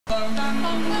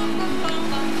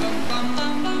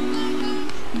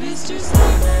Mr.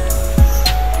 Simon,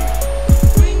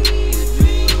 bring me a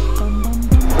dream.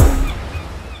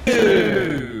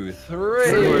 2,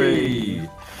 3,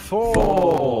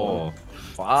 4,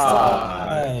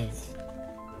 5.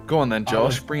 Go on then,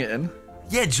 Josh. Bring it in.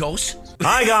 Yeah, Josh.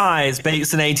 Hi guys,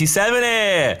 Bateson87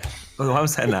 here. Oh, I'm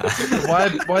saying that.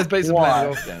 Why is Bateson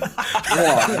playing the golf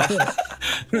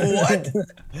game? What?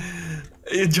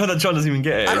 John doesn't even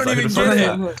get it. I don't even get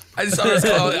it. I just thought it was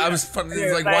called, I was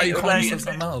like, why are you calling yourself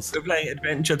something else? We're playing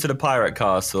Adventure to the Pirate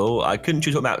Castle. I couldn't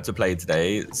choose what map to play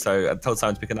today, so I told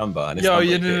Simon to pick a number. And it's Yo, number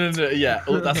yeah, picked. no. Yeah,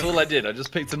 that's all I did. I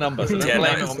just picked a number. So Yeah,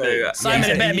 blame it no, on me. Simon,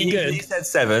 it better be good. He said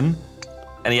 7,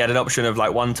 and he had an option of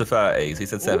like 1 to 30. So he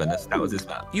said 7. That was his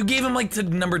map. You gave him like to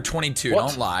number 22. What?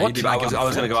 Don't lie. What? You I didn't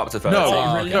was going to go up to 30.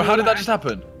 No, how did that just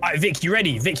happen? Alright, Vic, you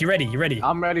ready? Vic, you ready? You ready?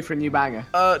 I'm ready for a new banger.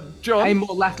 John, Aim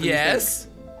more left than you Yes.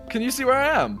 can you see where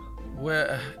I am?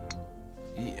 Where?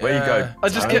 Where you go?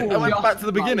 I went back to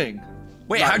the beginning.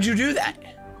 Wait, how'd you do that?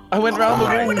 I went round the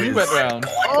wall you went round.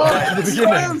 Back to the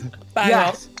beginning. Bang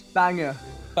Yes, banger.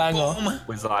 Bang on.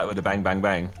 With like with a bang bang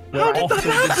bang. How did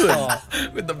that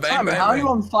happen? With the bang Simon, bang. how are you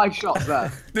on 5 shots there?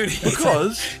 Dude,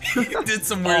 Because he did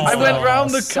some weird I stuff. went round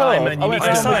the curve. Simon, I you went need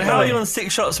round to Simon, the how are you curve. on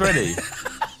 6 shots ready?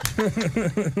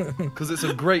 Because it's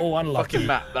a great unlucky. fucking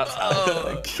map. That's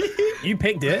how. You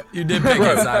picked it. You did pick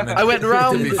it, Simon. I went To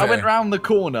be fair. round the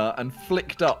corner and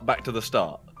flicked up back to the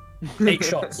start. 8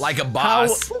 shots. Like a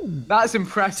boss. That's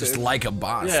impressive. Just like a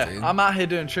boss, Yeah, dude. I'm out here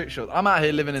doing trick shots. I'm out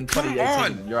here living in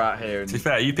 2018. You're out here. To be And...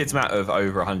 fair, you picked him out of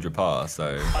over 100 pars,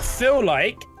 so I feel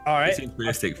like, it alright. seems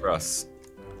realistic for us.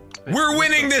 We're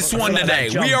winning this one today.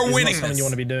 We are winning Something this. you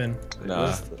want to be doing.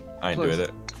 Nah, I ain't doing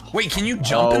it. Wait, can you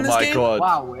jump in this game? God.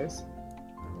 Wow, Wiz.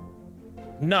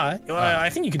 No, I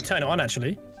think you can turn it on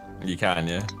actually. You can,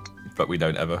 yeah, but we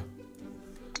don't ever.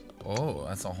 Oh,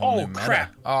 that's a whole new meta.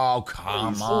 crap. Oh,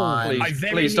 come on. Please, I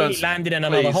very please nearly don't. landed in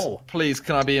another hole. Please,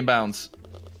 can I be in bounds?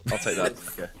 I'll take that.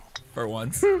 Okay. For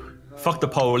once. Fuck the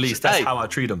police. That's Hey. how I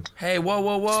treat them. Hey,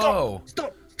 whoa.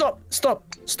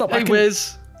 Stop. Hey,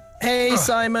 Wiz. Hey,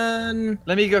 Simon.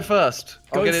 Let me go first.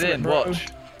 I'll Go get it for it, in. bro. Watch.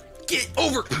 Get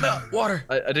over water.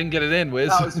 I didn't get it in, Wiz.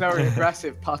 That was very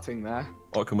aggressive putting there.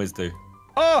 What can Wiz do?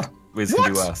 Oh, Wiz what?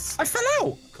 can do worse. I fell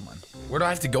out. Come on. Where do I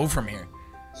have to go from here?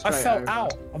 I Straight fell over.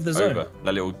 out of the zone.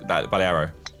 Over that by the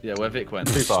arrow. Yeah, where Vic went.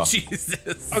 Too far.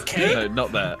 Jesus. Okay. No,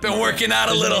 not there. Been working out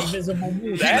a little. Invisible wall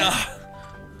You there. know.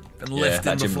 Been lifting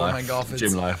that gym before my life. golf is.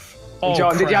 Gym life. Oh,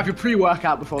 John, did you crap. have your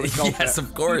pre-workout before the golf? Yes,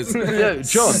 of course. Yeah,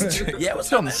 John. Yeah, what's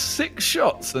up, John, man? 6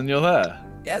 shots and you're there.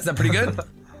 Yeah, is that pretty good?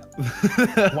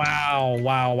 Wow.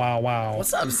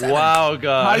 What's up, Simon? Wow, How are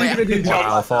guys. you gonna do, John?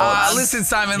 Wow, Fox. Listen,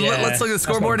 Simon, Yeah, let's look at the that's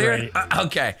not scoreboard here. great.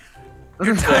 Okay.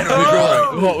 You're tied.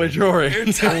 We're What we're drawing.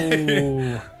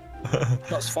 Ooh.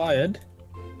 Shots fired.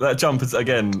 That jump is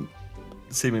again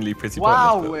seemingly pretty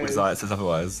Wow, pointless, but Wiz. Wiz says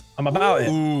otherwise. I'm about it.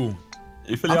 Ooh.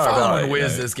 You fully I'm are about following it,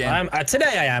 Wiz you know. this game.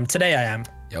 Today I am.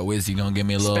 Yo, Wiz, you gonna give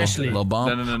me a little, Especially- little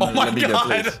bump? No, Oh my let me go,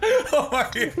 god! please. Oh my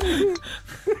god!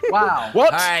 Wow.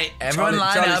 What? All right, everyone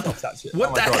line up. What the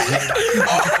God. heck?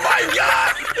 Oh my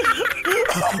god!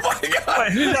 Oh my god!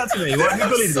 Wait, who's that to me? What, who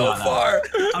bullied So me like that? far.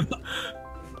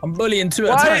 I'm bullying 2 at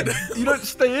a Why? time. You don't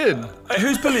stay in. Hey,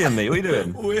 who's bullying me? What are you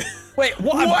doing? Wait,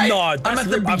 what? What? No, I'm that's at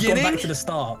the I've gone beginning? back to the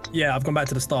start. Yeah, I've gone back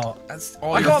to the start. That's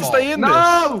all I your can't fault. stay in this.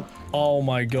 No! Oh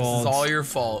my This god. is all your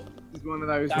fault. It's one of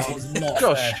those That ones. was not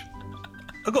Josh. fair.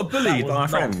 I got bullied by my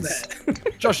That was not friends. fair.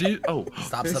 Josh, you. Oh.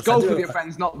 Stop, It's stop, golf stop. with your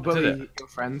friends, not bully your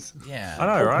friends. Yeah. I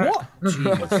know, right? What?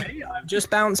 Okay, I've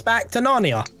just bounced back to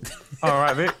Narnia. All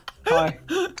right, Vic. Hi.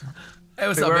 Hey,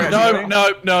 what's Wait, up, where man?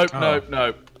 are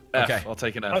No. F. Okay. I'll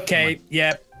take an F. Okay,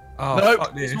 yeah. Oh, Nope.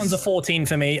 fuck this. This one's a 14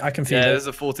 for me. I can feel Yeah, it. there's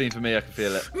a 14 for me. I can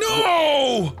feel it.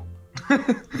 No!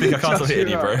 Vic, I can't stop hitting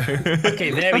you, bro.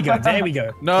 Okay, there we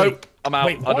go. No, Wait, I'm out.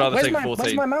 wait, I'd what? rather Where's take my, 14.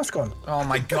 Where's my mouse gone? Oh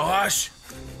my gosh.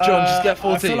 John, just get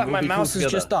 14. I feel like We'll my be cool mouse has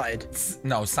together. just died.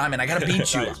 No, Simon, I gotta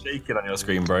beat you. It's shaking on your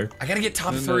screen, bro. I gotta get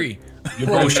top 3. You're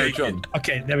Oh, both no, shaking. John.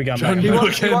 Okay, there we go. I'm John, back. you He not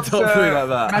wants- he getting wants, top 3 like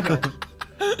that. medal.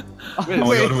 Oh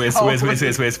my god, Wiz.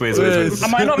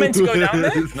 Am I not meant to go down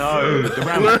there? No, the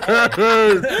ramp.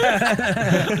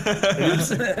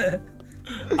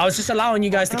 I was just allowing you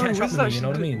guys to No, catch up Wiz with me, you know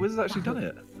what I mean? Wiz has actually done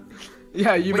it.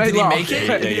 Yeah, you Wait, made did he laugh. make it?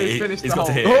 Yeah, He finished he's the got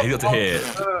to hole. hit. He's got to hit.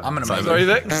 I'm gonna make Sorry, it.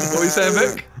 Vic. What were you saying,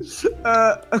 Vic?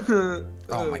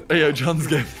 Oh my. Hey, yo, John's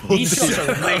getting 14. These shots are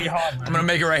really hard, I'm man. gonna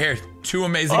make it right here. 2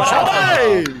 amazing shots.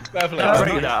 Hey! Fair play. I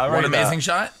rate that. I One rate amazing that.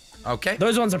 shot. Okay.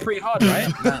 Those ones are pretty hard, right?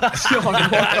 John, what the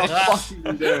fuck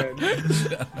are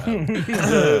you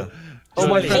doing? Oh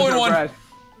my Hole in one. bread.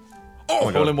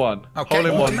 Oh, Hole in one. Okay. Hole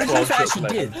in one. Imagine 12 if I shots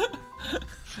actually later.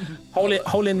 did.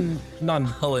 Hole in none.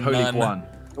 Hole in Holy none. one.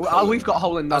 Well, we've got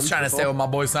hole in I none. was trying to stay with my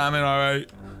boy Simon. All right.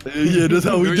 Yeah, that's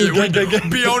how we do.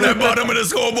 Be on that bottom of the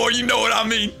scoreboard. You know what I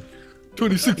mean.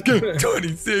 26 go.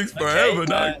 26 forever,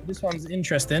 dog. This one's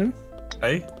interesting.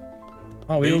 Hey?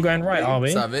 Oh, we all going right, are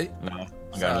we? What's up, V? No, I'm going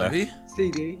What's up, left. V?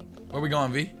 CD. Where we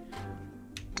going, V?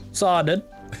 Started.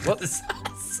 What's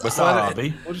What's up, Abby?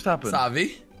 What just happened? What's up,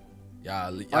 V? Yeah,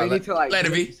 Oh, you need to like later,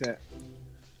 V. glimpse it.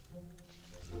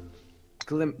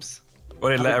 Glimpse.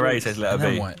 What did letter A says letter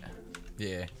Then B? what?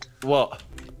 Yeah. What?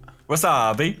 What's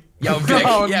up, Abby? Yo, Vic.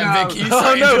 Oh, yeah, no. Vic. You Oh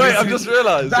start no, wait! introducing- I've just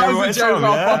realised. That Yeah, was a joke.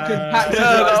 Our fucking patch.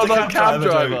 that was the like cab cab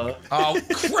driver driver. Oh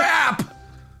crap!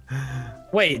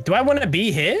 Wait, do I want to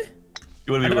be here?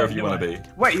 You want to be wherever you want to be.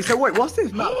 Wait, so wait, what's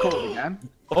this map called again?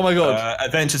 Oh my god!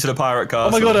 Adventure to the Pirate Oh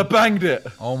Castle. my god! I banged it.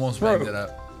 Almost Bro. banged it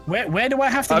up. Where do I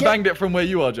have to I get? banged it from where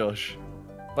you are, Josh.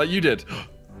 Like you did.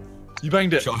 You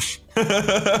banged it. Josh. Too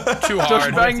Josh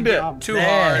hard. banged it. Too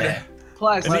There. hard.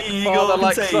 Plus, Like Eagle father,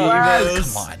 like can son. save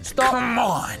us. Come on. Come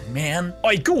on, man.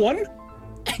 Oi, go on.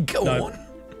 Go No. on.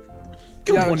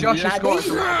 Go yeah, on, Josh has laddie. got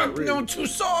some No, too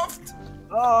soft.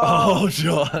 Oh,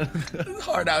 John. It's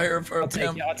hard out here for a I'll take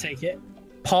pimp. it. I'll take it.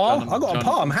 Paw. I got a John,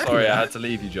 paw. I'm happy. Sorry, with I that. had to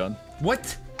leave you, John.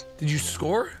 What? Did you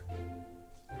score?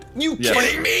 You Yes.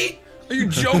 kidding me? Are you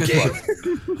joking?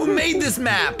 Who made this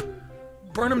map?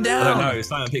 Burn him I down. don't know.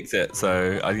 Simon picked it,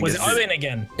 so I think Was it it's Owen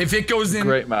again? If it goes in,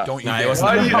 Great map. don't you Nah, it dare. wasn't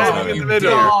Why are you Oh, aiming in you the middle?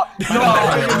 dare.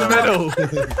 Not aiming in the middle.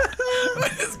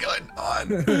 What is going on?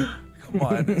 Come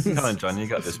on. This is- Come on, John, you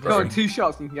got this, Go bro. on, 2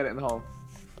 shots and you can get it in the hole.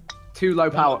 Too low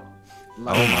power. Oh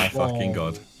my fucking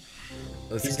god.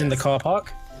 He's in the car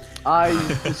park. I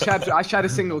shared a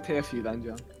single tear for you then,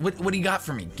 John. What do you got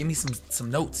for me? Give me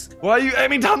some notes. Why are you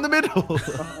aiming down the middle?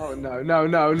 Oh no, no,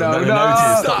 no, no, No, no. notice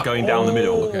Stop. stop going down the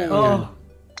middle. Okay, Oh.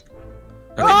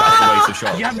 that's a waste of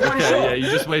shot. You have one Okay, shot. yeah, you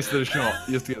just wasted a shot.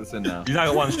 You have to get this in now. You now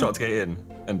got one shot to get in,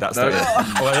 and that's No. it.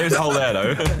 Well, there's a hole there,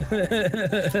 though.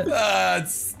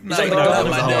 It's not No, even there on was a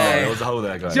my hole there. There day. was a hole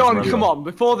there, guys. John, Remember. come on.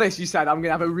 Before this, you said I'm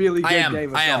gonna have a really good I am. game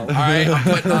of I am. All golf. right. I'm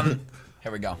putting on.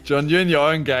 Here we go. John, you're in your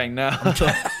own gang now.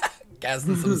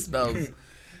 Casting some spells.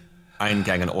 Ein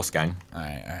Gang and Os Gang. All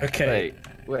right. All right. Okay.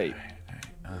 Wait.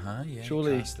 Yeah.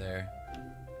 Surely- cross there.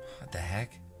 What the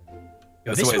heck?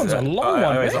 Yo, this one's a long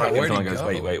one. Always like Where'd someone he goes,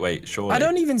 go? wait, surely. I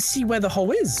don't even see where the hole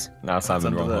is. Now Simon,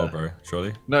 under wrong there. hole, bro.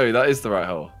 Surely. No, that is the right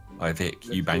hole. Oh, Vic,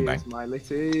 you bang bang. Here's my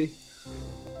litty.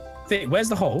 Vic, where's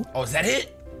the hole? Oh, is that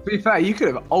it? To be fair, you could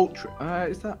have ultra.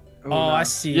 Is that? Oh, no. I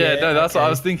see. Yeah, it. no, that's what I Okay.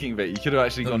 was thinking, but you could have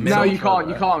actually gone. middle. No, middle you can't.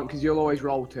 You there. can't because you'll always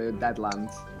roll to dead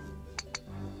lands.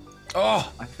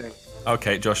 Oh. I think.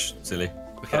 Okay, Josh, silly.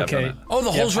 Okay. I've Okay. done it. Oh,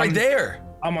 the hole's right I'm- there.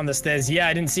 I'm on the stairs. Yeah,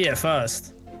 I didn't see it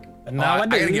first. But Oh, now I I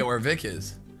do. gotta get where Vic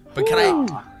is. But can I?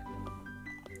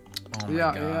 Oh my Yeah,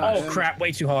 god. yeah. Oh crap!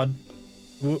 Way too hard.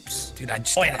 Whoops. Dude, I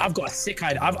just. Oh yeah, I've got a sick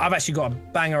idea. I've actually got a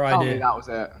banger Tell me idea. that was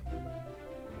it.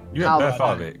 You How went about very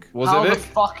far, that? Vic. Was How it the Vic?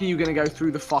 fuck are you gonna go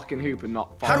through the fucking hoop and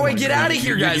not? How do I get out of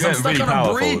here, guys? You I'm went stuck really on a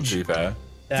powerful, bridge. to be fair.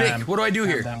 Damn. Vic, what do I do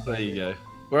here? Damn. There you go.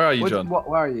 Where are you, John? Where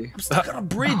are you? I'm stuck on a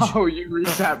bridge. Oh, you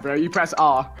reset, bro. You press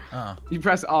R. Oh, You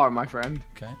press R, my friend.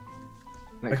 okay.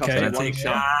 And it costs Okay. you Gonna one take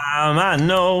shot. time, I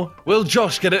know. Will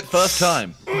Josh get it first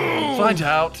time? Find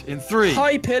out in 3,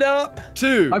 Hype it up.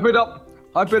 2. Hype it up.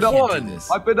 Hype it up. Can't do this.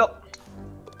 Hype it up.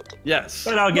 Yes.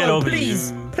 But I'll get No, over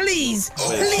please, you. please,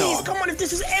 please. Come on, if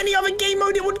this was any other game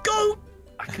mode, it would go.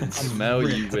 I can smell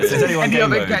you. If there's Will. only one Any game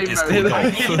other mode, game it's mode. called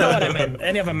golf. You know what I meant.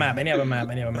 Any other map, any other map,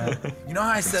 any other map. You know how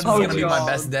I said this Oh, is gonna be my God.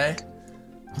 best day?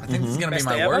 I think this is gonna be Best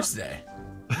my day ever? worst day.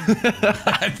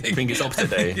 I think it's opposite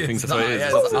day. I think that's what it is. Yeah,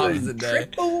 It's it's opposite opposite day.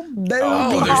 Oh,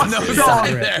 Oh, there's no John.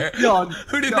 sign there. John,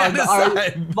 Who did John, that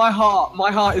decide? my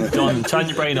heart is. John, turn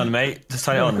your brain on, mate. Just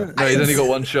turn it on. No, he's only got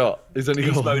one shot. He's only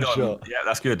Beast got one mode on. shot. Yeah,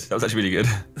 that's good. That was actually really good.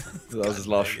 That was his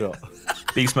last shot.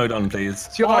 Beast mode on, please.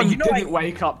 John, Oh, you you know didn't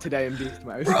wake up today in beast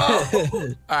mode.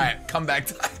 All right, come back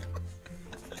to.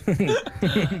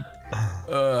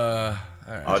 All right.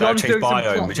 Oh, no, John's change doing some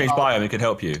biome. plot We changed development. biome. It could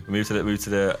help you. We move to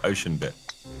the ocean bit.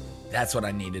 That's what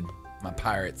I needed. My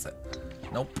pirates.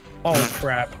 Nope. Oh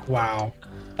crap! Wow,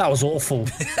 that was awful.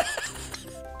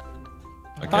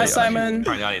 Okay, Hi, Simon.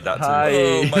 Apparently, I need that too. Hi.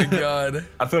 Oh my god.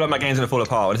 I feel like my game's gonna fall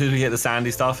apart. As soon as we hit the sandy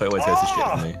stuff, it always goes to shit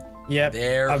for me. Yep.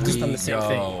 There I've just we done the same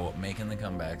thing. go. Making the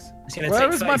comebacks. It's gonna Where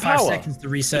take is my 35 power? seconds to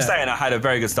reset. Just saying, I had a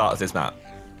very good start to this map,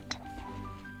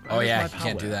 Oh yeah, my you can't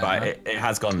power? do that. but huh? it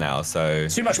has gone now. So,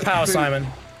 Too much power, Simon.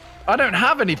 I don't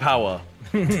have any power.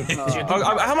 how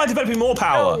am I developing more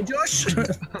power? Oh, Josh. All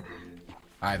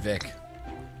right, Vic.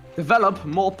 Develop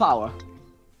more power.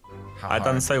 How I've hard?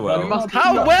 done so You well. must-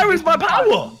 How? Where is my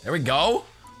power? There we go.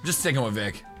 I'm just sticking with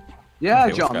Vic. Yeah,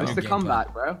 what's John, going it's on? the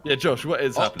comeback, bro. Yeah, Josh, what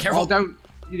is happening? Careful. Oh, don't.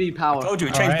 You need power. I told you,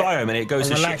 it changed Alright. biome and it goes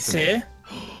to shit Relax for me. here.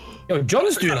 Yo,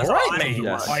 John's doing alright, mate.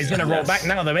 Yes. Oh, he's gonna roll Yes. back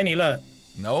now, though, ain't he? Look.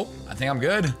 Nope. I think I'm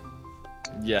good.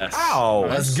 Yes. Ow!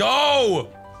 Let's go.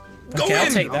 Go Okay, in.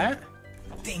 I'll take that.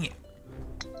 Dang it.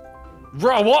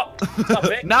 Bro, what? Up,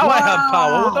 Vic. Now I have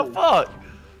power. What the fuck?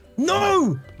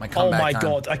 No! My Oh comeback my time.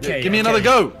 god. Okay. Give me okay. another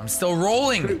go. I'm still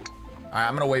rolling. All right,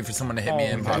 I'm gonna wait for someone to hit me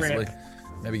Oh, in, possibly. rip.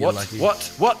 Maybe get What? lucky.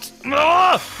 What?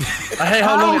 Ah! I hate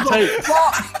how long it takes.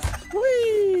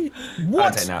 Whee! I'll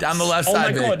What? take naps. Down the left Oh my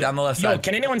side, Vic. god. Down the left Yo, side.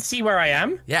 can anyone see where I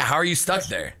am? Yeah, how are you stuck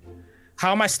there?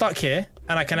 How am I stuck here?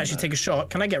 And I can actually take a shot.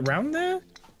 Can I get round there?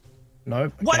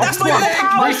 No. What? Okay. That's not even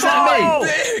power! Reset me.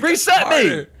 Vic, Reset me.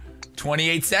 harder.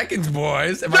 28 seconds,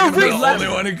 boys. Am No, I gonna be the reset only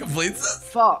me. one who completes this?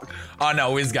 Fuck. Oh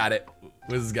no, Wiz got it.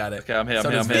 Wiz got it. Okay, I'm here. So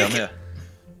I'm does here. I'm Vic. here.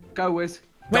 Go, Wiz.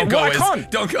 Don't Wait, go, what? I Wiz.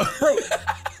 can't. Don't go.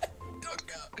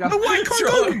 Go. No, why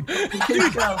can't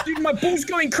go? Dude, my ball's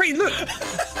going crazy. Look.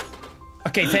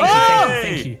 Okay, thank you,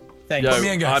 thank you. Thank Yo, you. me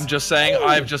in, guys. I'm just saying,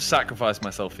 I've just sacrificed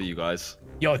myself for you guys.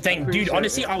 Yo, thank dude. Appreciate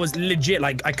Honestly, it. I was legit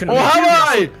like I couldn't. Oh, make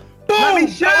how it. I? Boom!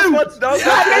 shoot!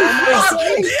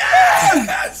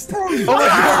 Yes! Oh my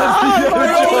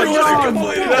God.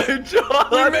 No, John!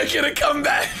 We're making a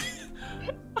comeback.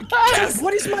 Cast,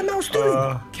 What is my mouse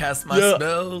doing? cast my Yeah.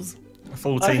 spells.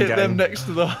 Full I team hit them game. next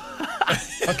to the.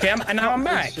 Okay, and now I'm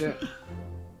back. Shit.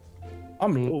 My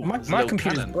it's a little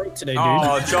computer's cannon. broke today, dude.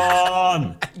 Oh,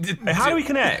 John! Didn't Hey, how do do- we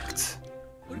connect?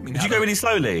 What do you mean? Did how you go do- really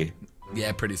slowly?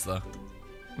 Yeah, pretty slow.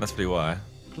 Must be why.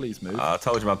 Please move. I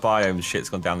told you my biome shit's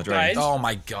gone down the drain. Guys. Oh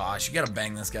my gosh, you gotta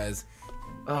bang this, guys.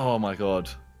 Oh my god.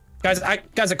 Guys, I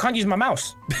can't use my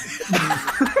mouse.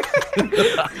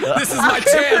 This is my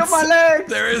Feel chance. my legs.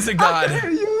 There is a god.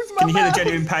 Use my Can you hear the mouse.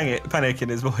 genuine panic in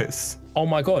his voice? Oh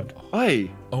my god,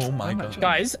 Hey. Oh my god.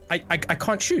 guys, I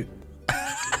can't shoot.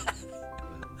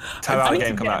 Tell I out the need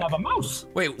game, to come get back. another mouse.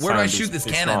 Wait, where do I Sound shoot is- this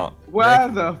is cannon? smart. Where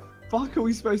the fuck are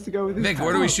we supposed to go with this? Vic,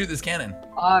 where do we shoot this cannon?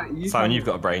 You Simon, can- you've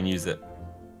got a brain, use it.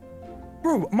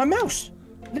 Bro, my mouse,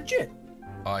 legit.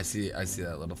 Oh, I see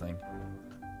that little thing.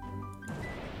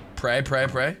 Pray.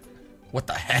 What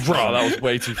the heck? Bro, that was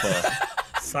way too far.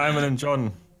 Simon and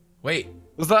John, Wait,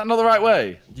 Was that not the right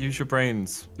way? use your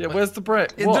brains. Yeah, where's the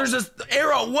brick? if What? there's this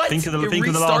arrow. What? Think of the It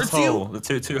last restarts you? hole.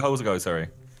 The two holes ago, sorry.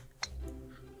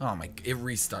 Oh my! It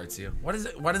restarts you. What is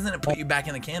it? Why doesn't it put you back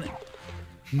in the cannon?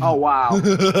 Oh wow.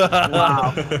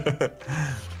 Wow.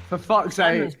 For fuck's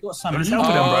sake. Got some Just help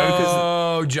them, bro. 'cause-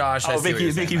 Oh, Josh, I Oh, see what Vicky,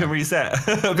 you're saying Vicky can now. reset.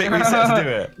 Vic reset to do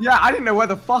it. Yeah, I didn't know where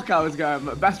the fuck I was going,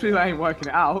 but best believe I ain't working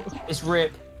it out. It's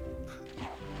rip.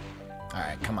 All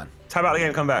right, come on. Tap out the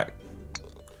game, come back.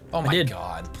 Oh my did.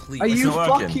 god, please. Are you not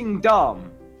working. fucking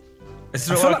dumb? This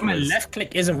is I not feel like working. my Liz. left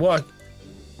click isn't working.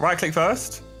 Right click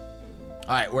first.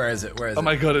 All right, where is it? Where is Oh it?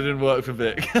 my god, it didn't work for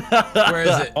Vic. Where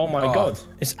is it? Oh my god,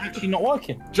 it's actually not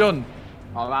working. John.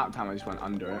 Oh, that time I just went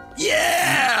under it.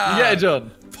 Yeah! Yeah,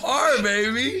 John. Par,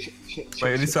 baby. Shit.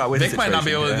 Wait, let's start with Vic might not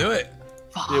be able to do it.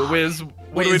 Yeah, Wiz.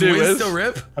 What Wait, do we is do, Wiz Wiz? still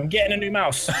rip? I'm getting a new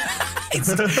mouse. He's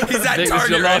at Vic, this is target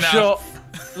your right last now. shot.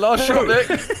 Last shot,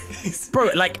 Vic.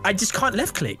 Bro, like, I just can't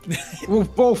left click.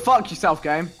 Well, fuck yourself,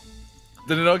 game.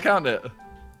 Did it not count it?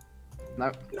 No.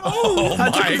 Oh my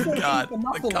god. for The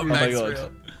nothing. comeback's God.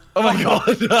 real. Oh my god.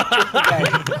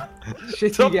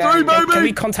 Shitty Top game. three, baby. Can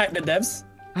we contact the devs?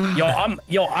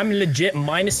 I'm legit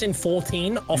minusing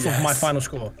 14 off of my Yes. final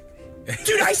score.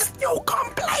 Dude, I still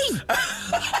can't play.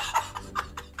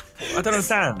 I don't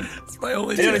understand. It's my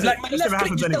only Yeah, chance. Like, my This left never click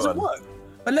happens just to doesn't anyone.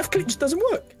 work. My left click just doesn't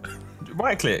work.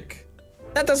 Right click.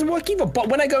 That doesn't work either. But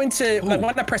when I go into, like,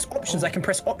 when I press options, I can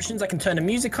press options. I can turn the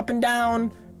music up and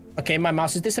down. Okay, my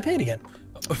mouse has disappeared again.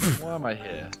 Why am I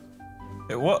here?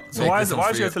 Wait, what? So Vic, why this is it? one's Why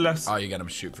for is it you. go to left? Oh, you gotta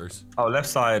shoot first. Oh, left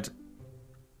side.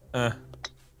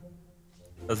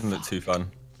 Doesn't look too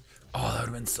fun. Oh, that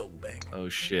would've been so bang. Oh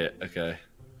shit. Okay.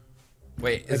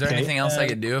 Wait, is there Okay, anything else I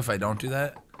could do if I don't do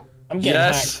that? I'm getting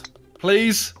Yes. hacked.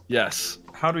 Please. Yes.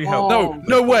 How do we help? Oh. No.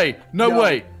 No way. No No.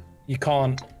 way. You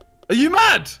can't. Are you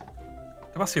mad?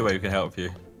 There must be a way we can help you.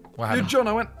 What Dude, happened? John,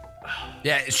 I went.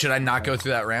 Yeah, should I not go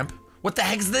through that ramp? What the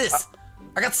heck's this?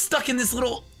 I got stuck in this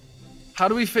little. How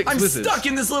do we fix I'm wizards? stuck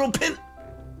in this little pin.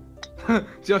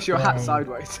 Josh, your hat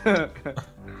sideways.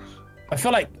 I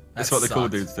feel like, That's what the cool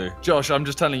sucks. dudes do. Josh, I'm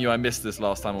just telling you, I missed this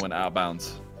last time I went out of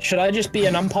bounds. should I just be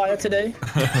an umpire today?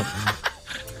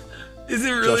 Is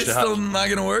it really Josh, still not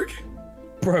gonna work?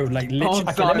 Bro, like, literally.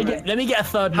 Oh, Okay, let me get a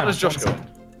third How mouse. does Josh go?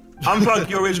 Unplug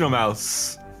your original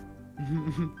mouse. I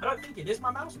don't think it is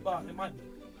my mouse, but it might be.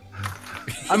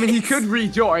 I mean, he could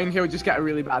rejoin. He'll just get a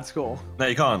really bad score. No,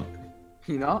 you can't.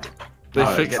 Can you not? They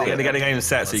Oh, fixed get it. the game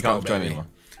set so you Let's can't go, join baby. anymore.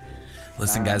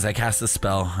 Listen, guys, I cast a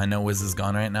spell. I know Wiz is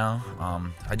gone right now.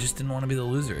 I just didn't want to be the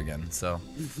loser again. So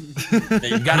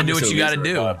you gotta do what you gotta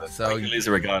do. So You lose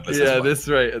regardless. Yeah, that's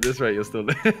at this rate, you'll still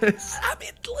lose. I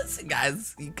mean, listen,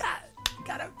 guys, you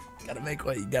gotta make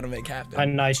what you gotta make happen. I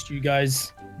niced you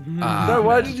guys. No,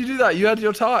 why did you do that? You had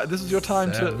your time. This was your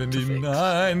time to.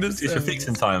 79. It's your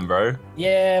fixing time, bro.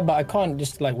 Yeah, but I can't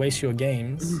just like waste your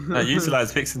games. No,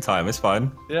 utilize fixing time. It's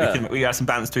fine. Yeah. We have some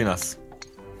balance between us.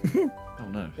 Oh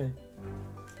no.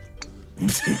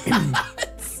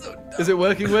 Is it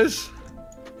working, Wiz?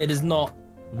 It is not.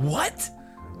 What?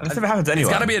 That's never happened to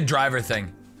anyone. It's gotta be a driver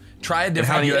thing. Try a And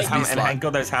different USB and slot.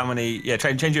 God knows how many. Yeah,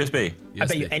 change USB. I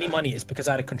bet you any money it's because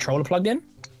I had a controller plugged in.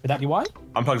 Would that be why?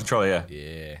 Unplug controller. Yeah.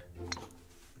 Yeah.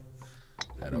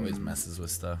 That always messes with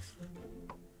stuff.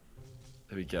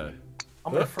 There we go.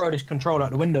 I'm gonna throw this controller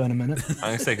out the window in a minute. I'm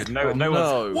gonna say because no one's. no.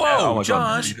 Whoa, Oh my God,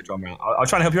 Josh! you could drum around. I'll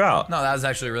try and help you out. No, that was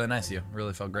actually really nice of you.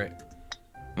 Really felt great.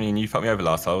 I mean, you fucked me over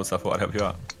last time, so I thought I'd help you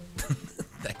out.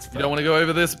 Thanks, You don't want to go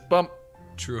over this bump?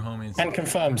 True homies. And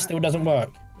confirm, still doesn't work.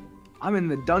 I'm in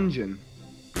the dungeon.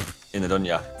 In the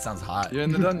dunya. Sounds hot. You're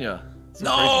in the dunya.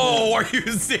 No, are you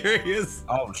serious?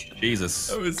 Oh Jesus.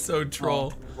 That was so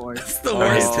troll. Boy. That's the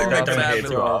worst thing that Don't could hit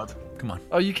happen. too hard. Come on,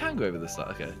 Oh, you can go over this side.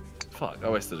 Okay. Fuck, I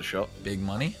wasted a shot. big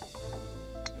money.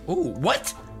 Ooh,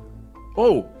 what?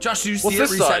 Oh, Josh, did you What's see it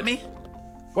this reset side? me?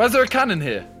 why is there a cannon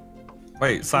here?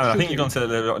 Wait, Simon, I think you've gone to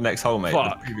the next hole, mate.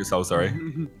 Fuck. The previous hole, sorry.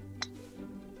 Done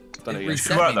It it again. reset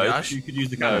Good work, me, though. Josh. You could use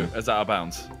the No, cannon. it's out of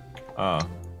bounds. Ah.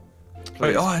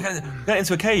 Wait, oh, I got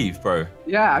into a cave, bro.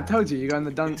 Yeah, I told you, you're going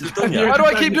the dungeon. dunya. Why do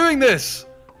I keep doing this?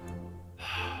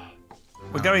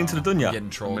 We're going to the dunya. Getting I'm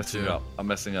trolled messing too. up. I'm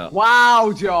messing up.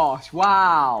 Wow, Josh.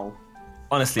 Wow.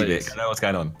 Honestly, Please. Vic, I know what's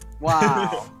going on.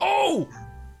 Wow. Oh!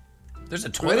 There's a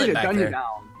We toilet need to back dun you there.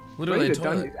 down. Literally We a need to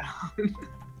dun toilet. you down.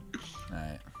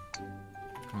 Alright.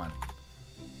 Come on.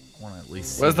 I want to at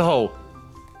least see. Where's the hole?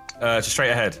 Just straight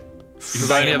ahead.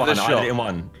 Because I only have this I did it shot. in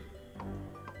one.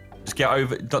 Just get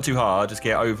over, not too hard, just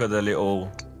get over the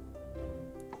little...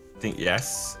 Think,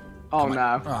 yes. Oh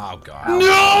no. Oh, God.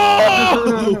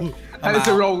 No! And it's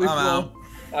a rolling I'm floor. out.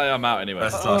 I am out anyway.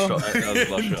 That's the last shot. That was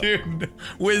the last shot. Dude,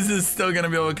 Wiz is still going to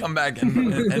be able to come back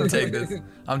and take this.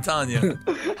 I'm telling you.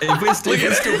 If we still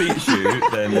beats you,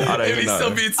 then I don't If even he know.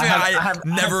 still beats me, I I have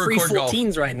never three record golf.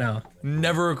 14s right now.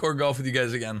 Never record golf with you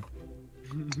guys again.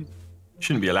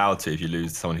 Shouldn't be allowed to if you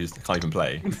lose to someone who can't even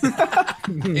play.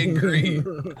 Agree.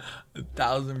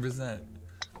 1000%.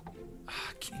 I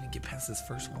can't even get past this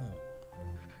first hole.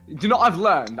 Do you know what I've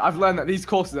learned? I've learned that these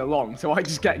courses are long, so I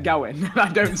just get going and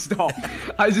I don't stop.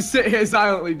 I just sit here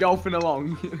silently golfing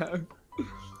along, you know.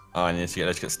 Oh, I need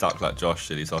to get stuck like Josh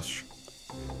did, Josh.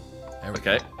 There we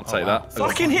Okay, go. I'll take wow. that.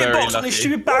 Fucking Very hitbox on lucky. this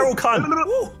stupid barrel cunt!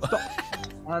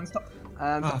 And stop.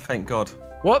 And Oh, thank God.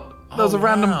 What? There was a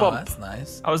random wow, bump. That's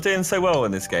nice. I was doing so well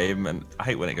in this game, and I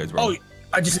hate when it goes wrong. Oh,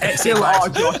 I just still, exited. oh,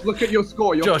 Josh, look at your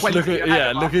score. You're Josh, 20 look at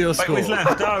ahead of us. look at your Wait, score. who's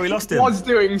left? Oh, we lost him. Was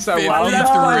doing so well. Fifty-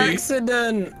 No, Three.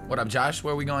 accident. What up, Josh?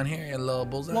 Where are we going here? You little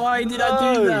bullseye? Why did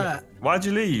I do that? Why'd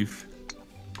you leave?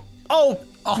 Oh,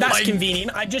 Oh that's my-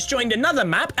 convenient. I just joined another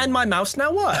map and my mouse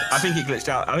now works. I think it glitched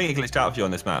out. I think it glitched out for you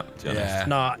on this map. To be honest. Yeah.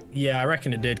 Nah, yeah, I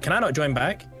reckon it did. Can I not join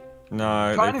back?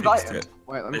 No, Try they and invite fixed him. it.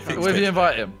 Wait, let me They try. fixed What if it. you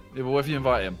invite him? Yeah, but what if you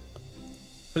invite him?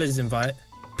 Please invite.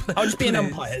 I'll just be an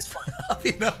umpire. It's fine.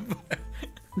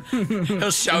 He'll Invite you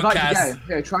shoutcast. again.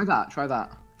 Here, try that. Try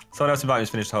that. Someone else invited me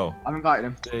to finish the hole. I've invited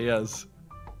him. Yeah, he has.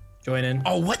 Join in.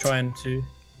 Oh, what? Trying to.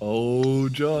 Oh,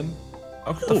 John.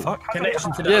 Oh, what the fuck?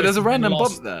 Connection to the Yeah, there's a host random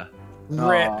lost. bump there.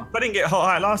 Rip. Aw. I didn't get hot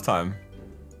height last time.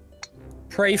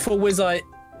 Pray for Wizite.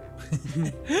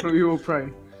 We will pray.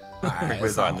 Alright,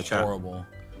 Where's that's that in the not chat? horrible.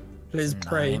 Please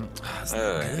pray.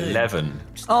 11.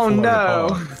 Oh no.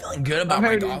 I'm feeling good about I'm my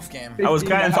only golf game. I was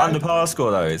going for Yeah. under par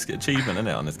score though. It's an achievement, isn't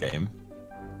it, on this game?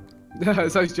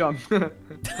 So's John. But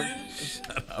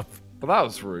that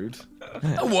was rude.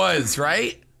 That was,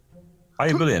 right? Why are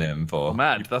you bullying him for?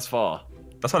 Mad, that's far.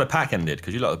 That's why the pack ended,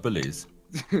 because you lot are bullies.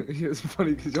 It was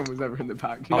funny because John was never in the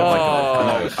pack. Oh my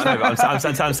god. I know,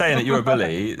 but I'm saying that you're a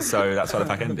bully, so that's why the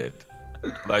pack ended.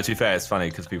 Though, to be fair, it's funny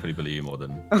because people bully you more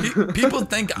than... People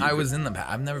think I was in the pack.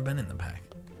 I've never been in the pack.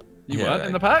 You Yeah. weren't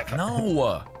in the pack?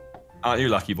 No. Aren't you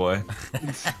lucky, boy?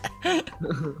 To be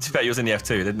fair, you was in the F2,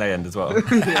 didn't they end as well?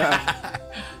 Yeah.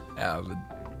 Yeah,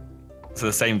 but So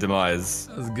the same demise.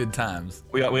 that was good times.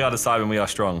 We are the Simon, we are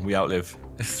strong, we outlive.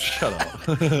 Shut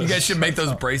up. You guys should make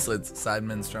those bracelets.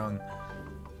 Sidemen strong.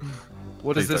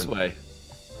 What is Please this don't. way?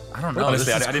 I don't know.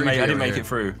 Honestly, I this is didn't creepy over make here. it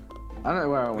through. I don't know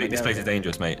where I want to This go. place is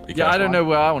dangerous, mate. Be Yeah, I careful. don't know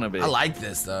where I want to be. I like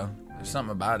this though. There's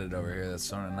something about it over here that's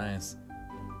sort of nice.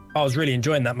 I was really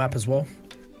enjoying that map as well.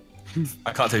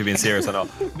 I can't tell if you're being serious or not.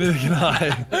 Neither can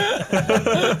I.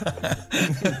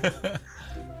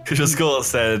 Because your score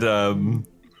said,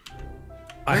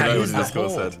 I had what the score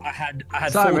hole. said. I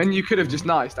had Simon, you could have just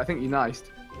niced. I think you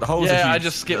niced. The hole's Yeah, a huge, I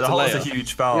just skipped the a hole's a layer.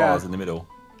 huge vase Yeah. in the middle.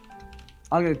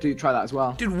 I'm gonna try that as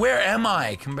well. Dude, where am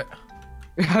I?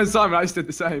 Simon, I just did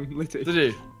the same. Litty. Did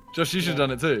you? Josh, you should have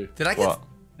done it too. Did I get? What?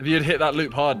 If you had hit that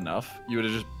loop hard enough, you would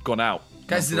have just gone out.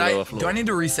 Guys, Not did to the I? lower floor. Do I need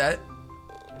to reset?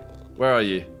 Where are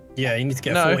you? Yeah, you need to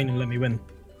get No. 14 and let me win.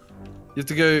 You have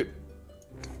to go.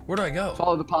 Where do I go?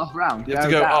 Follow the path round. You have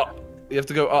to go up. You have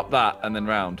to go up that and then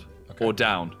round, or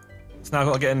down. So now I've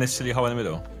got to get in this silly hole in the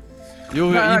middle. You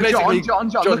No, basically John,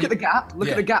 look you- at the gap. Look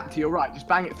Yeah. at the gap to your right. Just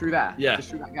bang it through there. Yeah. Just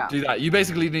through that gap. do that. You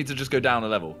basically need to just go down a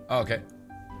level. Oh, okay.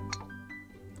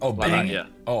 Oh, Like bang that, it. yeah.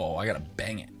 Oh, I gotta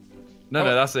bang it. No,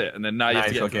 that's it. And then now you Now have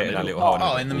to you've get got to into get the in that middle. little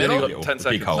hole. Oh, in the You only middle? got 10 Big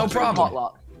seconds. hole. No problem.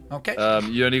 Potluck. Okay.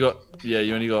 You only got. Yeah,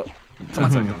 you only got.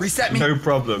 Reset me. No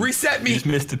problem. Reset You me. just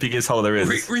missed the biggest hole there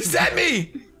is. Reset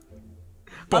me.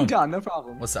 I'm done. No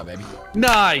problem. What's up, baby?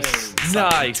 Nice, 2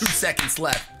 nice. seconds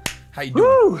left. How you doing?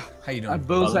 Woo! How you I doing?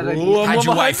 bullseye that. Whoa. Hide your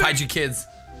Mama, wife. hide Hide your kids.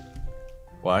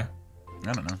 Why?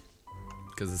 I don't know.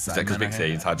 Because it's Because Big C,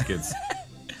 it's hard to kids.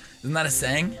 Isn't that a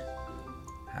saying?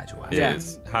 Hide your wife. It Yeah.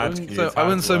 is. Hard to So kids. I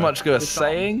wouldn't so much go a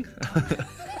saying.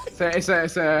 It's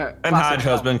a. And hard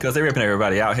husband, because they're ripping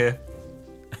everybody out here.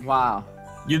 Wow.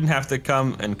 You didn't have to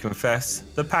come and confess.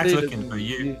 The pack's looking for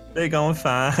you. They're gonna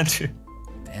find you.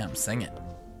 Damn, sing it.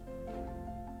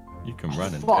 You can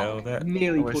run and tell Fuck. that.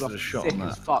 Nearly I pulled wasted off a a shot sick on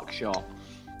as that. fuck shot.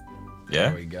 There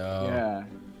Yeah? we go. Yeah.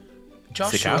 Sick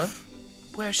Joshua, off.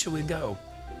 where should we go?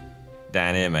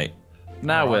 Down here, mate.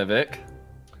 Now where, Vic?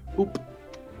 Oop.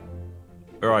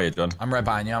 Where are you, John? I'm right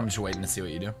behind you. I'm just waiting to see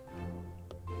what you do.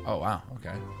 Oh, wow.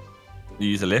 Okay. You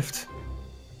use a lift.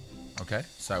 Okay.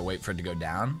 So I wait for it to go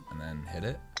down and then hit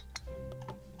it.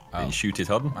 And you shoot his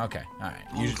head. Okay. All right.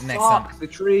 You, next time. Fuck the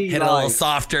tree. Hit it a little like,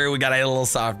 softer. We gotta hit it a little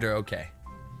softer. Okay.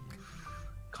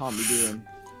 Can't be doing.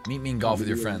 Meet me in golf with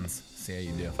your friends. See how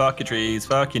you do. Fuck your trees,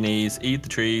 fuck your knees, eat the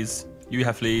trees. You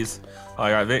have fleas.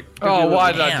 Alright, Vic. Oh,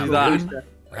 why did I Damn, do that? dude. Vic,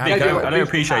 Yeah, I do it. don't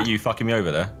appreciate you fucking me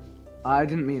over there. I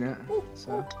didn't mean it.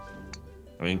 So.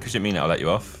 I mean, because you didn't mean it, I'll let you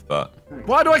off. But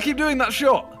Why do I keep doing that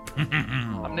shot?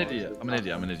 I'm an idiot. I'm an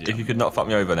idiot. I'm an idiot. if you could not fuck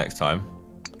me over next time,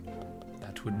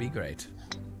 That would be great.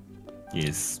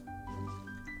 yes.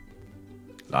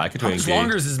 Like a How much Twinkie.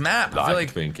 longer is this map? I feel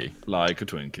Like like a Twinkie. Like a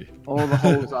Twinkie. All the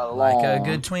holes are long. like a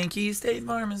good Twinkie. State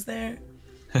Farm is there.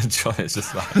 John is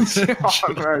just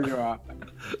like. Where you are.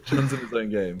 John's in his own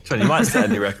game. John, you might set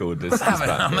a new record this I'm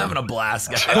time. having a blast,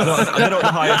 guys. I don't know what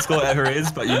the highest score ever is,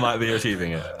 but you might be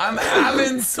achieving it. I'm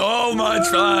having so much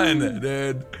fun,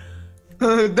 dude.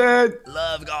 Dead.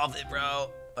 Love golfing, bro.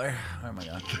 Where am I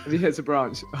going? If he hits a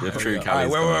branch. You have true All right,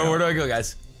 calories. where do I go,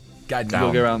 guys? Guide me. Down.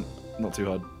 We'll go around. Not too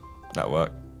hard. That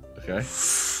work. Okay.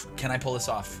 Can I pull this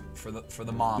off for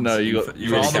the moms? No, you got. You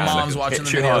For really all the can. moms watching the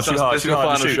Shoot video. hard, shoot hard, That's shoot your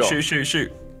hard, final shoot, shot. shoot, shoot,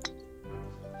 shoot.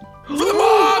 For the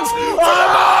moms! For the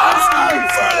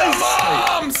moms! For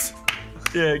the moms!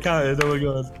 Yeah, it counted. Oh my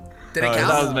god. Did it Nice. That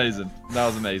count? was amazing. That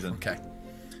was amazing. Okay.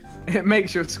 It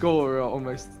makes your score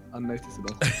almost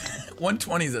unnoticeable.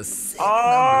 120 is a sick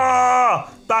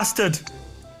Ah, bastard!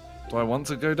 Do I want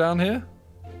to go down here?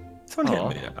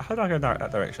 Someone hit me. How did I go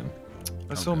that direction?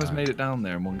 I still almost made it down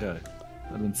there in one go.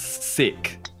 That'd been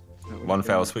sick. One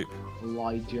fell swoop.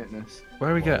 Legitness.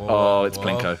 Where we go? Whoa, Oh, it's whoa.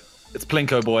 Plinko. It's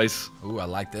Plinko, boys. number. Ooh, I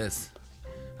like this.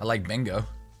 I like bingo.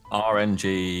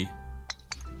 RNG.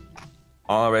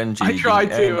 RNG. I tried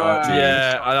to, MRG.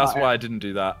 Yeah, that's why I didn't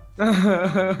do that.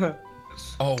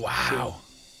 Oh, wow.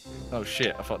 Oh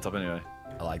shit, I fucked up anyway.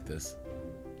 I like this.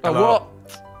 Oh, Hello. what?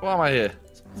 Why am I here?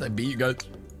 I beat you guys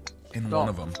in one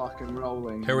of them. Fucking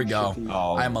rolling. Here we go. Shitty.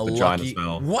 Oh, I'm a vagina lucky.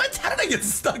 smell. What? How did I get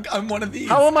stuck on one of these?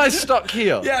 How am I stuck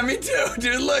here? Yeah, me too,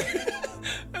 dude. Look,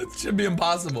 that should be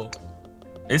impossible.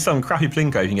 It's some crappy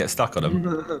Plinko you can get stuck on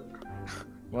them.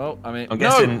 Well, I mean, I'm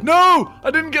guessing- no,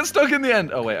 I didn't get stuck in the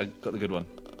end. Oh wait, I got the good one.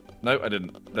 No, I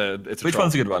didn't. It's a Which troll.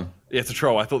 one's a good one? Yeah, it's a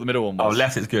troll. I thought the middle one Oh, was.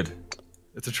 left is good.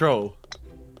 It's a troll.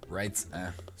 Right's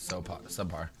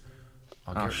subpar.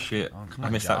 Oh Okay. shit. Oh, come I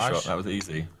on, missed that Josh. shot. That was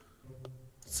easy.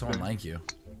 Someone like you.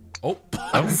 Oh,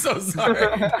 I'm so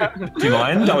sorry. Do you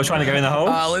mind? I was trying to go in the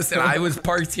hole. Listen, I was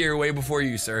parked here way before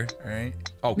you, sir. All right.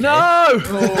 Okay. No!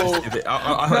 If it-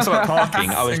 I heard someone parking.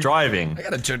 I was driving. I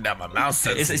gotta turn down my mouse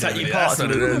sensitivity. It's like you That's parked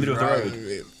what in it the is, middle of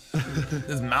the bro.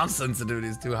 This mouse sensitivity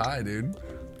is too high, dude.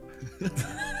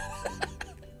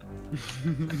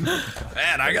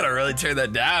 Man, I gotta really turn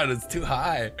that down. It's too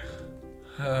high.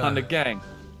 And the gang.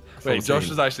 Wait, Josh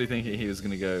was actually thinking he was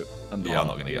gonna go under. Yeah, I'm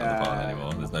not gonna get on the Yeah. barn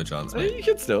anymore. There's no chance, Hey, mate. you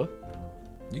could still.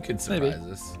 You could surprise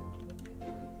us.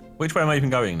 Which way am I even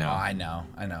going Oh, now?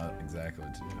 I know exactly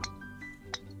what to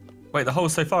do. Wait, the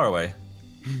hole's so far away.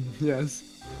 Yes.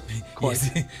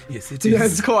 Yes, it is.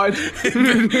 Yes, quite.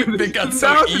 They got so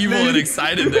That was evil and me.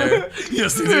 excited there.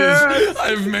 Yes, it is. Yes.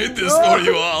 I've made this for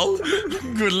you all.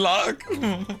 Good luck.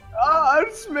 I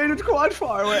just made it quite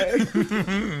far away.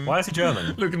 Why is he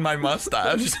German? Look at my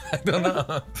mustache. I don't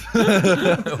know.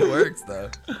 It works though.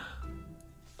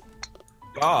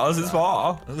 Oh, this is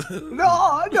far.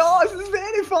 No, this is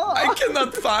very far. I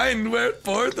cannot find where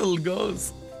portal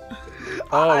goes.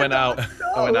 Oh, I went out.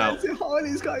 I went where out. the hole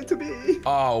is going to be.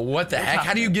 Oh, what the heck?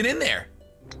 How do you get in there?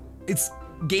 It's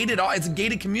gated. It's a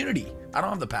gated community. I don't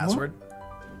have the password.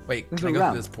 Wait, There's can I a go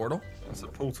ramp. through this portal? That's a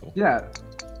portal. Yeah.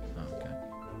 Oh, okay.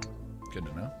 Good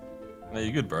to know. No,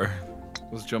 you're good, bro.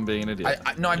 Was John being an idiot?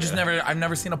 No, I've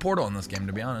never seen a portal in this game,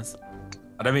 to be honest.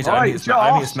 I don't mean Oi, it's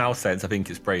Josh. mouth sense. I think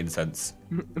it's brain sense.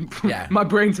 Yeah. My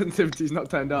brain sensitivity's not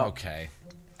turned up. Okay.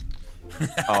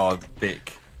 Oh,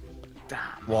 Vic.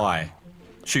 Why?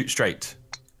 Shoot straight.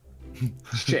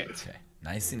 Shit. Okay.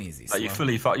 Nice and easy. Like you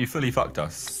Slow, fully fucked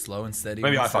us. slow and steady.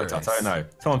 Maybe I wins the fucked us. I race. don't know.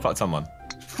 Someone fucked someone.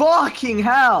 Fucking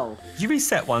hell. Did you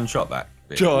reset one shot back?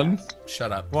 Vic? John?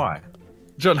 Shut up. Why?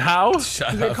 John, how?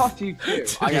 Shut Does it up. cost you two?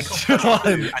 I get John!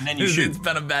 And then you It's shoot.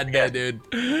 been a bad day, dude.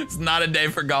 It's not a day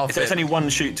for golf. So it's only one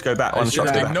shoot to go back. One I shot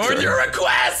should to have go back. ignored sorry. your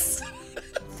requests.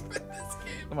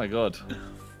 Oh my god.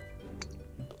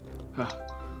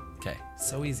 Okay,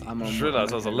 so easy. I'm I on just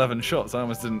realised I was 11 shots. I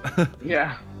almost didn't.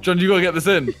 Yeah. John, you gotta get this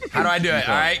in. How do I do it?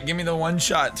 All right, give me the one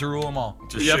shot to rule them all.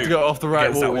 Just You have to shoot go off the right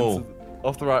against that wall.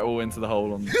 Off the right wall into the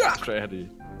hole on straight ahead of you.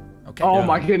 Okay. Oh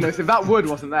my goodness, if that wood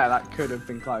wasn't there, that could have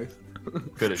been close.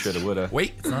 Coulda, shoulda, woulda.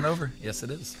 Wait, it's not over. Yes,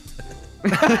 it is.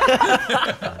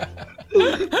 I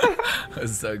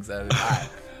was so excited. All right.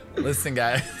 Listen,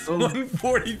 guys.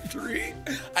 143.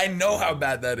 I know how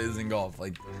bad that is in golf.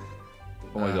 Like,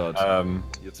 Oh my god.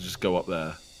 You have to just go up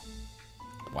there.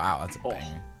 wow, that's a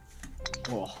bang.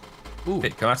 Oh. Ooh. Hey,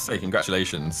 can I say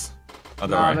congratulations? I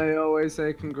don't Now know. they always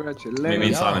say congratulations. Maybe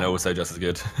Yeah. Simon are also just as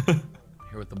good.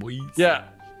 Here with the boys. Yeah.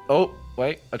 Oh,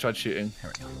 wait. I tried shooting.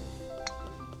 Here we go.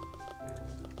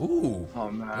 Ooh. Oh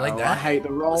no, like I that? hate the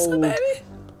What's roll. the baby?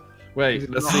 Wait,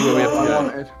 let's Not see where we have what I to go.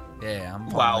 wanted. Yeah, I'm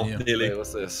wow, following you. nearly. Wait,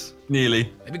 what's this?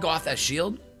 Nearly. Maybe go off that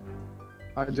shield.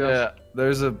 I just. Yeah,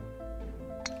 there's a.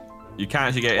 You can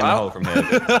actually get in Wow. the hole from here.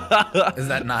 Is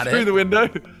that not Through it? the window.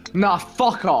 Nah,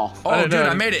 fuck off. Oh, I don't dude, know.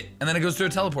 I made it. And then it goes through a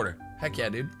teleporter. Heck yeah,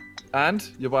 dude. And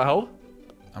you're by a hole?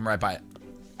 I'm right by it.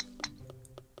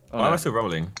 Oh, Why am I no. still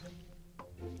rolling?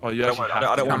 Oh, you I don't actually want- have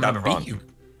I don't to. want I'm down gonna the beat run. you.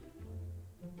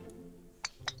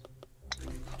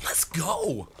 Let's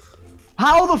go.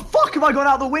 How the fuck have I gone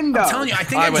out the window? I'm telling you, I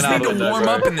think I I, just went out need the to window, warm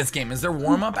bro. up in this game. Is there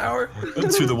warm up hour?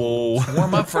 To the wall.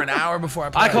 Warm up for an hour before I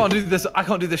play. I can't do this. I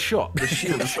can't do this shot. This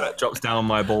shield. Sweat drops down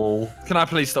my ball. Can I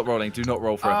please stop rolling? Do not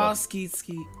roll Oh, forever. skeet,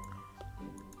 skeet.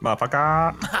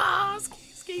 Motherfucker. Ah,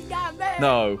 skeet, skeet, goddamn.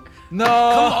 No. No.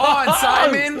 Come on,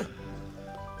 Simon.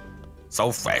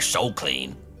 So fresh, so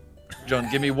clean. John,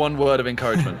 give me one word of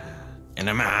encouragement. In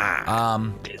the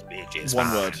man. This bitch is One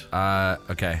fine. word.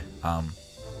 Okay.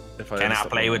 If I Can ever I stop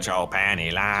play rolling. with your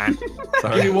panty line?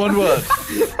 Give me one word.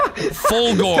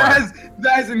 Full gore.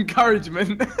 There's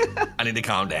encouragement. I need to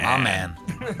calm down. Aw, man.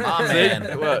 Aw,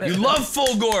 It worked. man. You love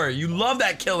full gore. You love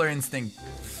that killer instinct.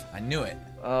 I knew it.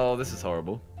 Oh, this is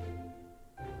horrible.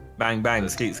 Bang, bang,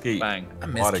 skeet, skeet. Bang. I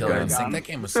miss What a killer gun. instinct. That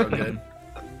game was so good.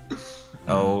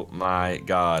 Oh my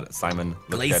god, Simon.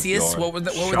 look at Glacius? your What were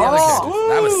the Oh, other characters?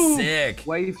 That was woo. sick.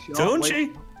 Wave shot. Don't wave-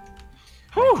 she?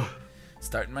 Whew.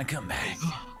 Starting my comeback.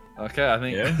 Okay, I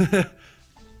think. Yeah.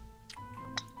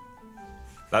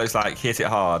 That looks like hit it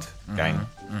hard, gang.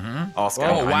 Ask Oh,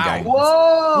 gang, wow. gang.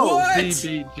 Whoa! What?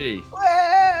 DBG.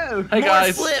 Whoa! Hey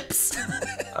guys. flips.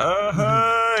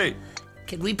 Hey!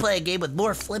 Can we play a game with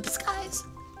more flips, guys?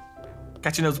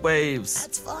 Catching those waves.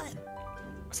 That's fun.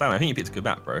 Simon, I think you picked a good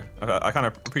map, bro. I kind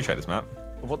of appreciate this map.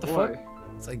 What the Why? fuck?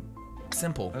 It's like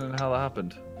simple. I don't know how that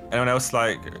happened. Anyone else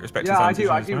like respect? Yeah, I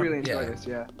do really enjoy Yeah. this,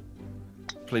 yeah.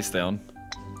 Please stay on.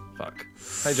 Fuck.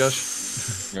 Hey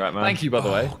Josh. You're right, man. Thank you, by the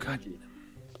way. Oh, God.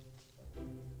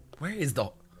 Where is the?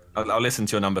 I'll listen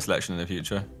to your number selection in the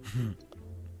future.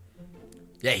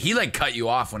 Yeah, he like cut you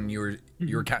off when you were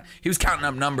he was counting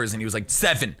up numbers and he was like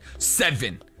 7.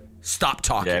 Stop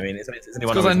talking. Yeah, I mean, it's only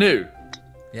one. Because I knew.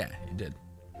 Yeah, you did.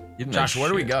 You didn't Josh, know where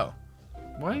do we shit. go?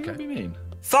 Why are you gonna be mean?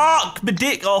 Fuck my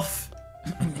dick off.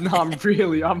 No, I'm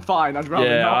fine. I'd rather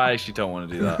Yeah, not. I actually don't want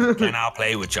to do that. Can I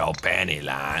play with your panty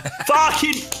line?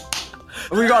 Fucking.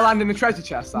 We gotta land in the treasure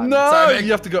chest, Simon. No, Sorry, Vic.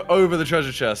 you have to go over the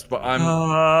treasure chest, but I'm.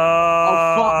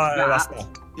 Oh, fuck that. That's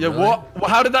not- Yeah, what?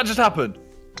 How did that just happen?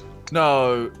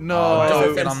 No, Oh, don't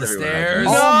no. get on the Everyone stairs.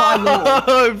 Oh my lord.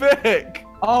 No, Vic.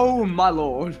 Oh my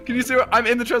lord. Can you see? I'm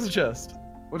in the treasure chest.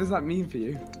 What does that mean for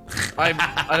you? I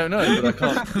don't know, but I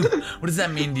can't. What does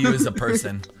that mean to you as a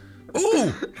person?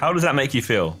 Ooh! How does that make you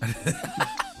feel?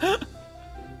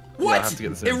 What? I have to get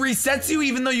this It in. resets you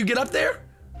even though you get up there?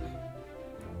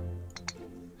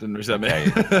 Didn't reset me.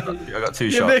 Okay. I got 2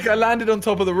 Yeah, shots. Vic, I landed on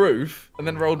top of the roof and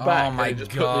then rolled back. Oh my and it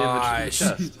just put me in the gosh.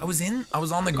 chest. I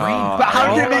was on the green. But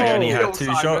how did it I make only you had feel, 2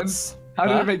 Simon? shots. How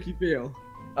did Huh? it make you feel?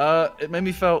 It made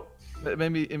me felt. It made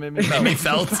me It made me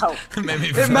felt. It made me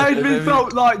It felt. made me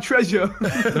felt like treasure.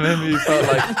 It made me felt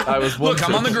like I was wanted. Look,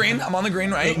 I'm on the green. I'm on the green,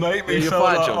 right? Make Yeah, you're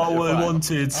fine, John, you're fine.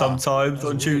 wanted sometimes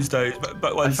on Tuesdays, but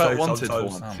I Wednesdays felt wanted for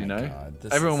sometimes. once, Oh you my know. God,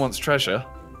 this Everyone is- wants treasure.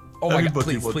 Oh my god, Everybody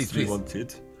please, wants please, to be please.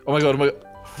 wanted. Oh my god. Oh my god.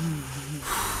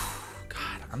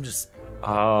 God, I'm just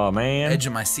Oh man.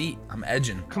 edging my seat. I'm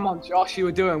edging. Come on, Josh, you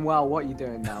were doing well. What are you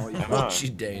doing now? What are you doing? What you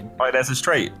did? Right, there's a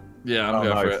straight. Yeah, I'm Oh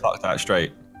going no, for it. fuck that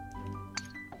straight.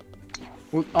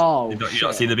 Well, oh, You don't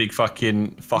shit. see the big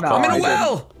fucking fuck No, up. I'm in I a didn't.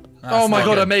 well. Oh my not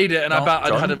god, good. I made it, and Don't-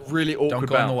 I had a John? really awkward Don't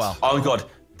go in the well. bounce. Oh my god,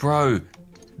 bro. That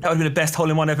would have been the best hole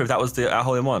in one ever if that was our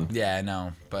hole in one. Yeah, I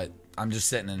know, but I'm just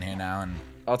sitting in here now and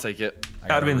I'll take it. I That would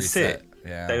gotta have been reset. sick.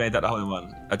 Yeah. They made that the hole in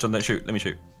one. John, don't shoot. Let me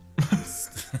shoot.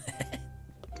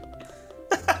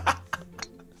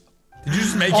 Did you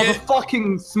just make Oh, the it?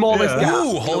 fucking smallest Yeah. gap.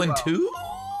 Ooh, hole in 2?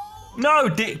 No,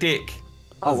 dick.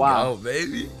 Oh wow. Oh,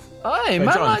 baby. Hey, Hey,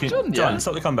 man, John, like can- John, John, yeah.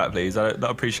 stop the comeback, please. I'd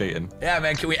appreciate it. Yeah,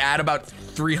 man, can we add about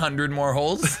 300 more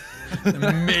holes?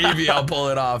 Maybe I'll pull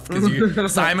it off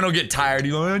because Simon will get tired.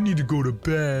 He's like, I need to go to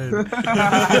bed.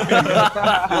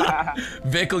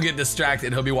 Vic will get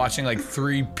distracted. He'll be watching like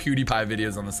 3 PewDiePie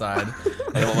videos on the side.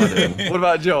 What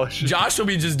about Josh? Josh will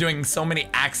be just doing so many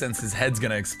accents, his head's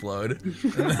gonna explode.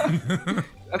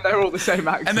 And they're all the same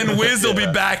accent. And then Wiz will be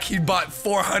back. He bought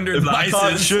 400 I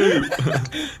can't mices. shoot.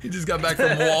 He just got back from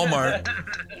Walmart.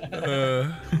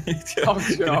 He's Oh,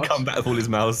 gonna Josh. come back with all his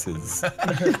mouses.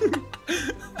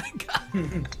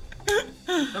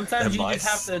 Sometimes you Advice,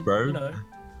 just have to, bro. you know.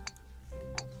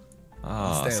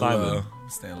 Ah, Staying Simon. low.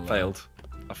 Staying low. Failed.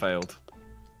 I failed.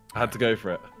 I had to go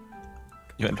for it.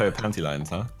 You went and play with panty lines,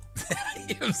 huh?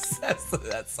 You're obsessed with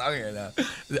that song right now.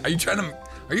 Are you trying to?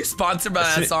 Are you sponsored by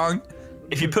that song?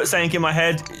 If you put something in my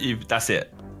head, that's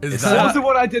it. Is What was the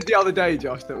one I did the other day,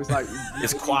 Josh? That was like.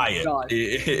 It's quiet. Nice.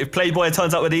 If Playboy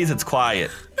turns up with these, it's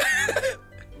quiet.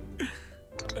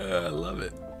 I love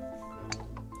it.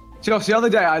 Josh, the other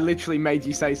day I literally made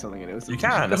you say something, and it was. You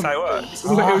can. That's how it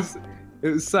works. It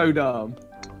was so dumb.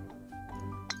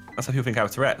 That's how people think I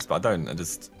have Tourette's, but I don't. I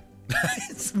just.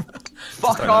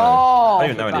 Fuck don't know. off! I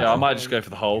don't even know any- Yeah, I might just go for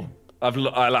the hole.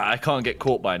 I can't get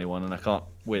caught by anyone, and I can't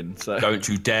win. So Don't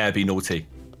you dare be naughty.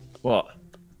 what?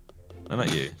 I'm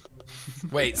not you.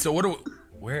 Wait. So what do?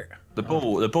 Where? The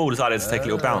ball decided to take a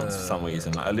little bounce for some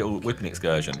reason, like a little whipping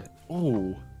excursion.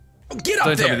 Ooh. Oh, get up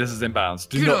Don't there. tell me this is inbounds.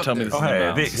 Do Get not up tell me there. this is Oh, hey,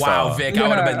 inbounds. Vic. Wow, Star. Vic, I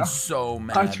would have Yeah. been so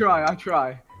mad. I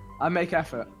try. I make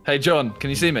effort. Hey, John, can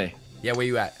you see me? Yeah, where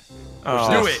you at?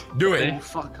 Oh, Do it. Do it. Oh,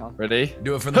 fuck off. Ready?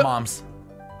 Do it for the moms.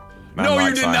 man, No, you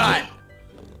Mike did Simon. not.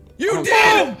 You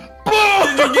did.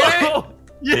 Did you get it?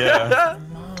 Yeah.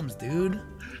 Moms, dude.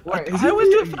 Wait, is I it always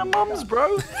do it me? for the mums,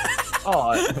 bro.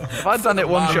 Oh, if I'd done it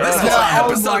one Mom, shit this earlier. whole Oh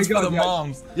my episode's for God, the yeah.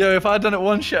 moms. Yo, if I'd done it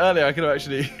one shit earlier, I could have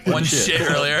actually. One shit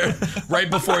earlier, right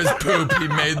before his poop, he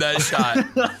made that shot.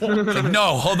 It's like,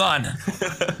 no, hold on,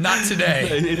 not today.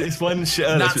 It's one shit.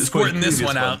 Not squirting this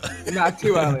one out. Nah,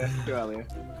 too earlier.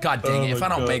 God dang it! Oh If I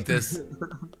my don't God. make this,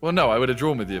 Well, no, I would have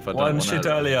drawn with you if I'd done One one shit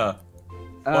earlier. earlier.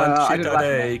 One I shit did a last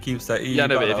day night. keeps that. Yeah,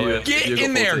 no, but if you- get You got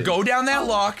in there, 14. go down that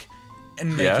lock,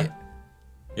 and make Yeah. it.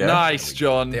 Yeah. Nice,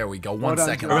 John. There we go. Well 1 done,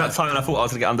 second Remember that left. time when I thought I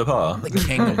was gonna get under par? The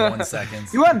king of 1 second.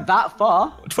 You weren't that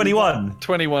far. 21.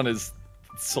 21 is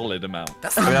solid amount.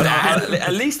 That's I not mean, bad.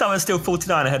 at least I was still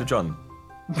 49 ahead of John.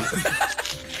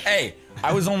 Hey,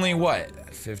 I was only what?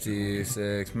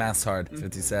 56. Math's hard.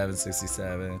 57,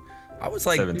 67. I was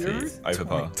like 70 over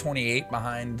par. 28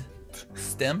 behind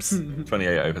Stimps.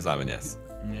 28 over Simon, yes.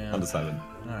 Yeah. Under 7.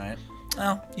 All right.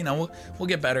 Well, you know, we'll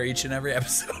get better each and every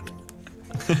episode.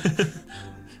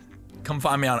 Come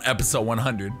find me on episode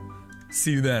 100.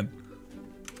 See you then.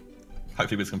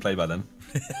 Hopefully we can play by then.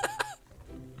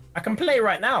 I can play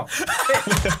right now.